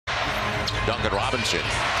Duncan Robinson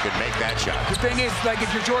can make that shot. The thing is, like, if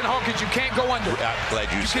you're Jordan Hawkins, you can't go under. I'm glad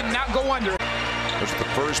you said cannot go under. Those are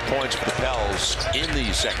the first points for the Pels in the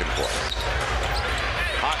second quarter.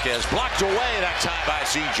 Hawkins blocked away that time by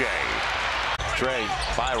CJ. Trey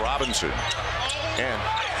by Robinson. And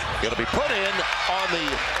it'll be put in on the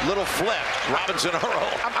little flip. Robinson-Earl.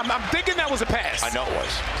 I'm thinking that was a pass. I know it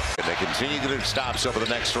was. And they continue to get stops over the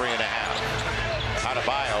next 3.5.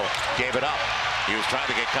 Adebayo gave it up. He was trying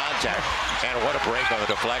to get contact. And what a break on the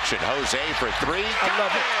deflection. Jose for 3. I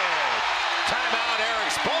love it. Timeout, Eric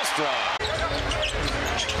Spoelstra.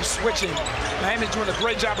 He's switching. Miami's doing a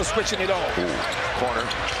great job of switching it all. Corner.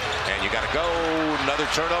 And you got to go. Another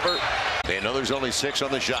turnover. They know there's only 6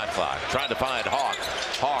 on the shot clock. Trying to find Hawk.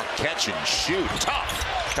 Hawk catch and shoot. Tough.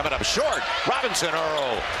 Coming up short.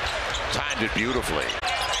 Robinson-Earl. Timed it beautifully.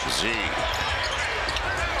 Z.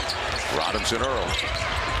 Robinson-Earl.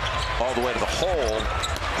 All the way to the hole.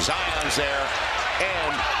 Zion's there.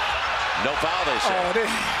 And no foul, they say. Oh,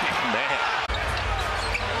 man.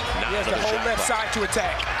 He has the whole left side to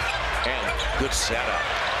attack. And good setup.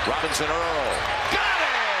 Robinson-Earl. Got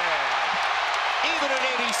it! Even at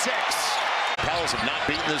 86. Pels have not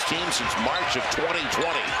beaten this team since March of 2020.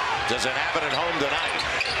 Does it happen at home tonight?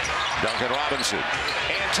 Duncan Robinson.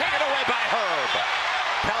 And taken away by Herb.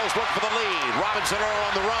 Pels look for the lead. Robinson-Earl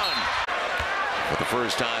on the run. For the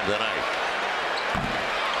first time tonight.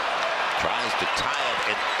 Tries to tie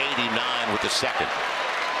it at 89 with the second.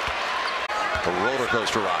 A roller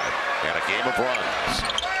coaster ride and a game of runs.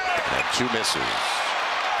 And 2 misses.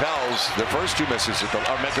 Pels, the first 2 misses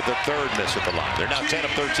are making the 3rd miss at the line. They're now 10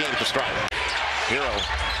 of 13 at the stripe. Hero.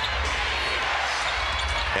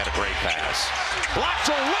 And a great pass. Blocked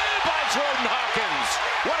away by Jordan Hawkins.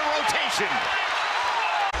 What a rotation.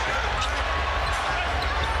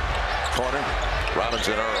 Corner.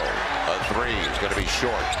 Robinson-Earl. A 3 is going to be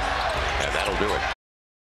short. And that'll do it.